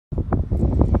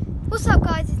What's up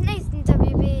guys, it's Nathan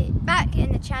WB back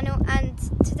in the channel, and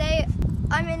today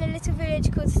I'm in a little village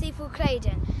called Steeple,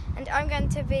 Claydon, and I'm going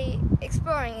to be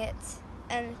exploring it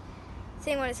and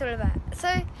seeing what it's all about.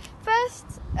 So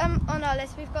first on our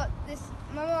list we've got this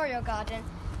memorial garden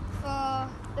for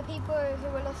the people who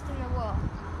were lost in the war.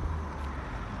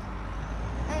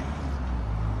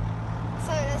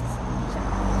 So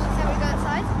shall we go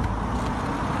outside?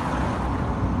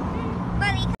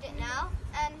 Now,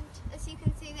 and as you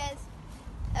can see there's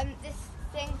this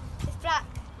black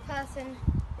person,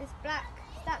 this black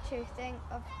statue thing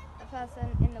of a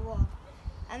person in the war,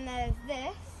 and there's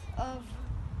this of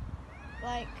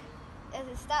there's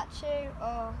a statue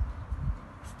or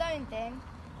stone thing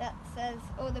that says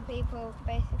all the people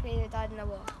basically who died in the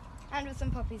war, and with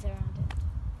some poppies around it.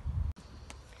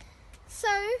 So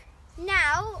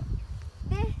now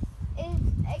this is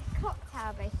a clock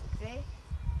tower basically.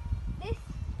 This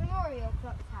memorial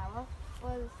clock tower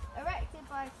was erected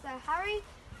by Sir Harry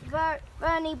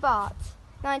Verney Bart,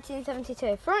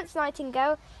 1972. Florence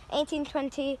Nightingale,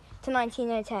 1820 to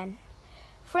 1910.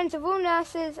 Friends of all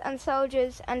nurses and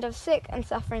soldiers and of sick and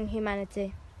suffering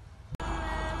humanity.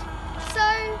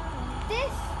 So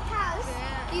this house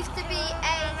used to be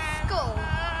a school.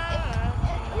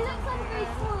 It looks like a very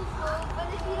small school, but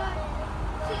if you don't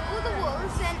see all the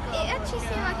walls, then it actually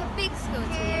seems like a big school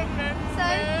to you. So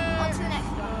on to the next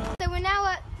one. So we're now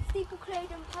at Steeple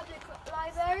Claydon Public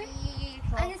Library,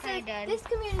 and it says this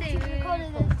community was recorded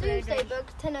in the Doomsday Book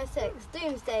 1006,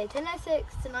 Doomsday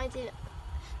 1006 to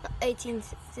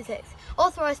 1866,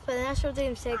 authorised by the National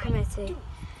Doomsday Committee.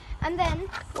 And then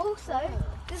also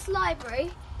this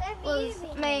library was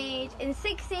made in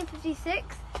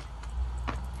 1656,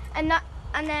 and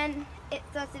then it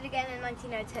started again in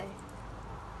 1902.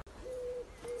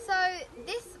 So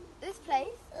this place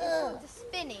is called the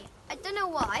Spinney. I don't know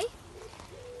why.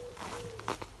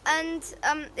 And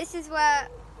this is where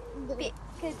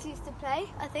kids used to play,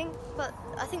 I think, but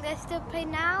I think they still play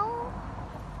now.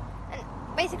 And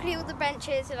basically all the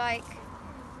benches are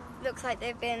looks like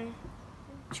they've been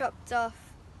chopped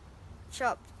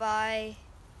by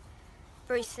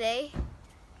Bruce Lee,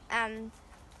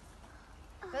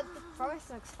 but the forest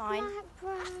looks fine.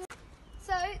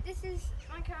 So this is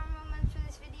my cameraman for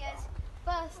this video's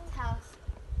first house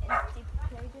in Steeple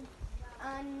Claydon,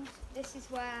 and this is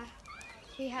where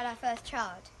we had our first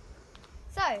child.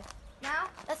 So now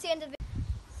that's the end of the video.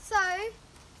 So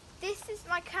this is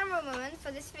my camerawoman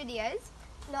for this video's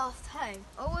last home,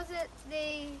 or was it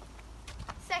the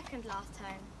second last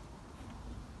home?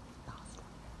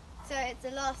 So it's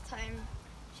the last home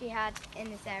she had in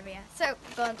this area. So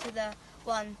we've gone to the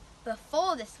one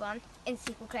before this one in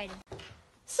Steeple Claydon.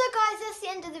 So guys, that's the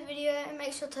end of the video, and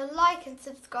make sure to like and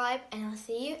subscribe, and I'll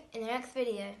see you in the next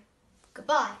video.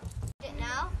 Goodbye.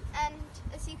 Now, and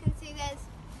as you can see there's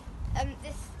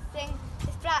this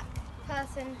black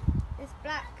person, this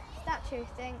black statue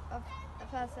thing of a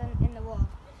person in the war,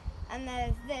 and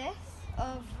there's this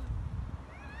of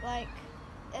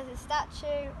there's a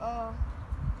statue or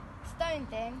stone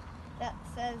thing that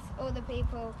says all the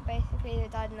people basically who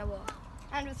died in the war,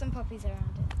 and with some poppies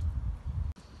around it.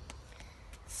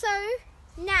 So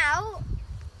now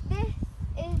this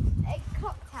is a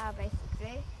clock tower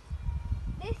basically.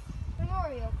 This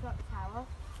memorial clock tower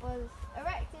was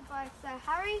erected by Sir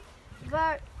Harry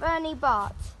Verney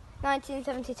Bart,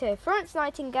 1972. Florence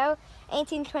Nightingale,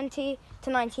 1820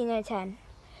 to 1910.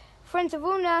 Friends of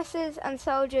all nurses and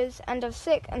soldiers and of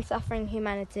sick and suffering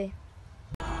humanity.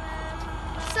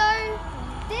 So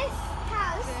this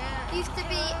house used to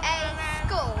be a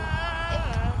school.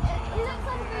 It looks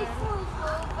like a very small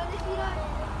school, but if you don't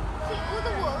see all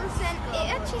the walls, then it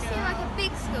actually seems like a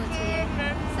big school to you.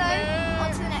 So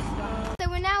on to the next one. So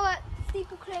we're now at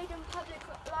Steeple Claydon Public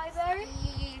Library,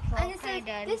 and it says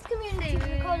this community was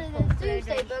recorded in the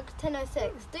Doomsday Book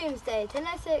 1006, Doomsday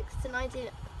 1006 to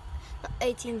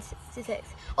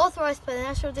 1866, authorised by the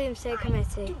National Doomsday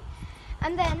Committee.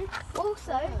 And then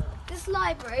also this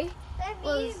library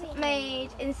was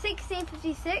made in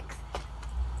 1656,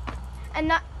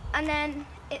 and then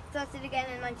it started again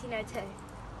in 1902.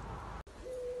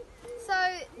 So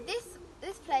this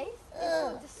place is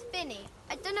called the Spinney.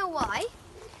 I don't know why.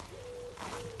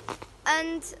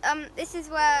 And this is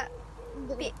where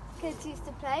kids used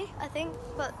to play, I think,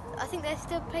 but I think they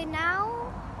still play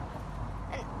now.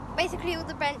 And basically all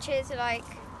the benches are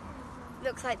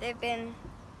looks like they've been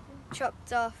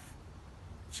chopped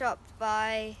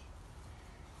by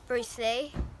Bruce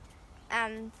Lee,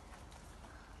 but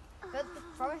the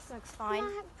forest looks fine.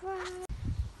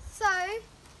 So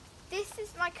this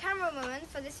is my camerawoman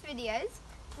for this video's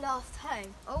last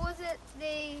home, or was it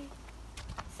the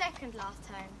second last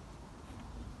home?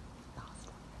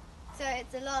 So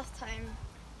it's the last time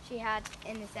she had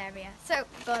in this area. So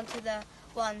we've gone to the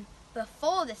one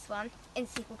before this one in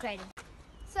Steeple, Claydon.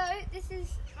 So this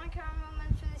is my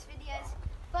cameraman for this video's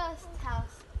first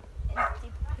house in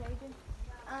Steeple, Claydon,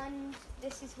 and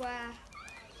this is where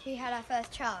she had her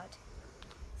first child.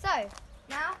 So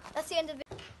now that's the end of the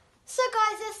video. So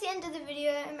guys, that's the end of the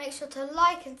video. Make sure to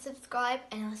like and subscribe,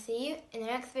 and I'll see you in the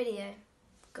next video.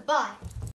 Goodbye.